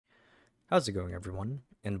How's it going, everyone,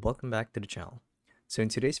 and welcome back to the channel. So in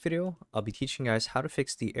today's video, I'll be teaching you guys how to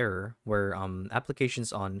fix the error where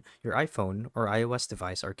applications on your iPhone or iOS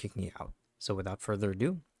device are kicking you out. So without further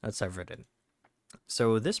ado, let's dive right in.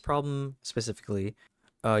 So this problem specifically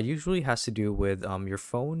usually has to do with your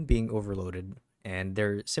phone being overloaded and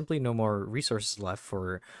there's simply no more resources left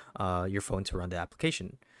for your phone to run the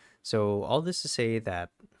application. So all this to say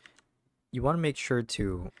that you want to make sure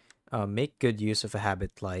to make good use of a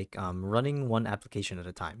habit like running one application at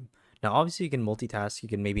a time. Now, obviously, you can multitask. You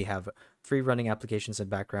can maybe have three running applications in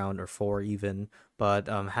background or four even, but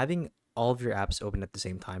having all of your apps open at the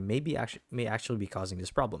same time may actually be causing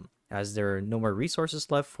this problem, as there are no more resources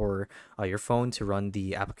left for your phone to run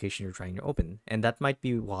the application you're trying to open, and that might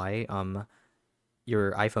be why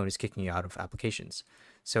your iPhone is kicking you out of applications.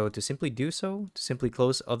 So to simply do so, to simply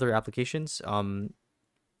close other applications,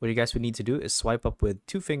 what you guys would need to do is swipe up with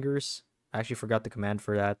two fingers. I actually forgot the command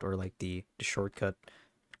for that, or like the shortcut.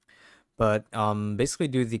 But basically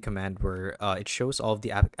do the command where it shows all of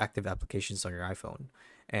the active applications on your iPhone.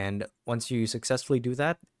 And once you successfully do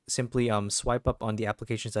that, simply swipe up on the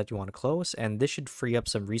applications that you want to close, and this should free up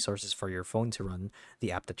some resources for your phone to run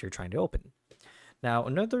the app that you're trying to open. Now,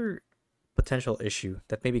 another potential issue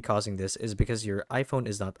that may be causing this is because your iPhone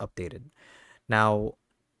is not updated. Now,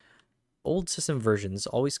 old system versions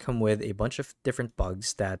always come with a bunch of different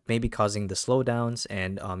bugs that may be causing the slowdowns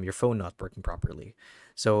and your phone not working properly.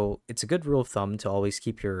 So it's a good rule of thumb to always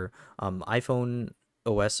keep your iPhone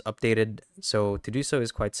OS updated. So to do so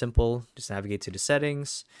is quite simple. Just navigate to the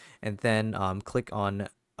settings and then click on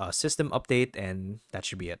system update, and that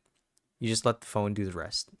should be it. You just let the phone do the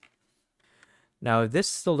rest. Now, if this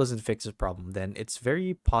still doesn't fix the problem, then it's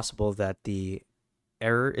very possible that the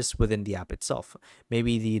error is within the app itself.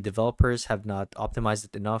 Maybe the developers have not optimized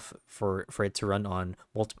it enough for it to run on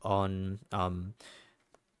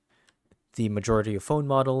the majority of phone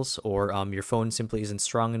models, or your phone simply isn't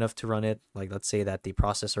strong enough to run it. Like, let's say that the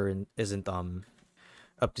processor isn't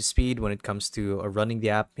up to speed when it comes to running the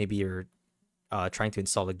app. Maybe you're trying to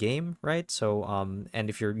install a game, right? So and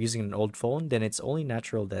if you're using an old phone, then it's only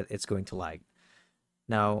natural that it's going to lag.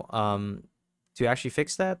 Now, to actually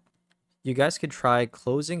fix that, you guys could try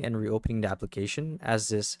closing and reopening the application, as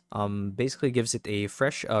this basically gives it a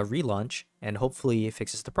fresh relaunch and hopefully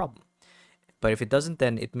fixes the problem. But if it doesn't,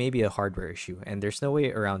 then it may be a hardware issue, and there's no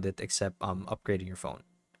way around it except upgrading your phone.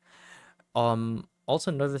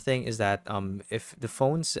 Also, another thing is that if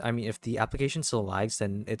if the application still lags,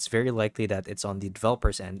 then it's very likely that it's on the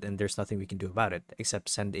developer's end, and there's nothing we can do about it except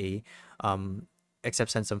send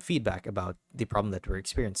some feedback about the problem that we're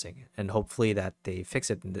experiencing, and hopefully that they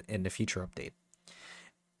fix it in the future update.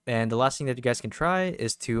 And the last thing that you guys can try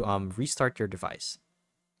is to restart your device.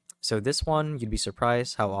 So this one, you'd be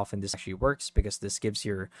surprised how often this actually works, because this gives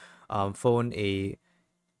your phone a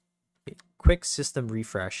quick system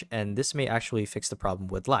refresh, and this may actually fix the problem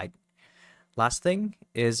with lag. Last thing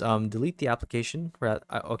is delete the application.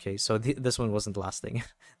 Okay, so this one wasn't the last thing.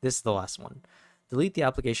 This is the last one. Delete the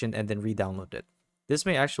application and then re-download it. This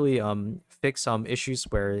may actually fix some issues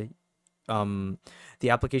where the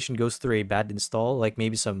application goes through a bad install, like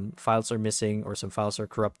maybe some files are missing or some files are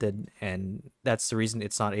corrupted, and that's the reason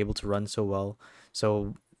it's not able to run so well.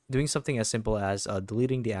 So doing something as simple as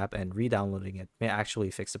deleting the app and re-downloading it may actually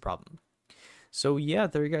fix the problem. So yeah,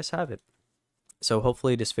 there you guys have it. So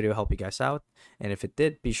hopefully this video helped you guys out, and if it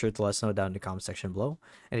did, be sure to let us know down in the comment section below.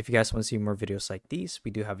 And if you guys want to see more videos like these, we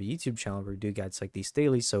do have a YouTube channel where we do guides like these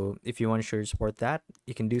daily, so if you want to show your support that,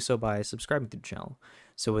 you can do so by subscribing to the channel.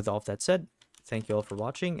 So with all of that said, thank you all for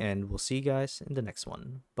watching, and we'll see you guys in the next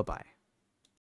one. Bye bye.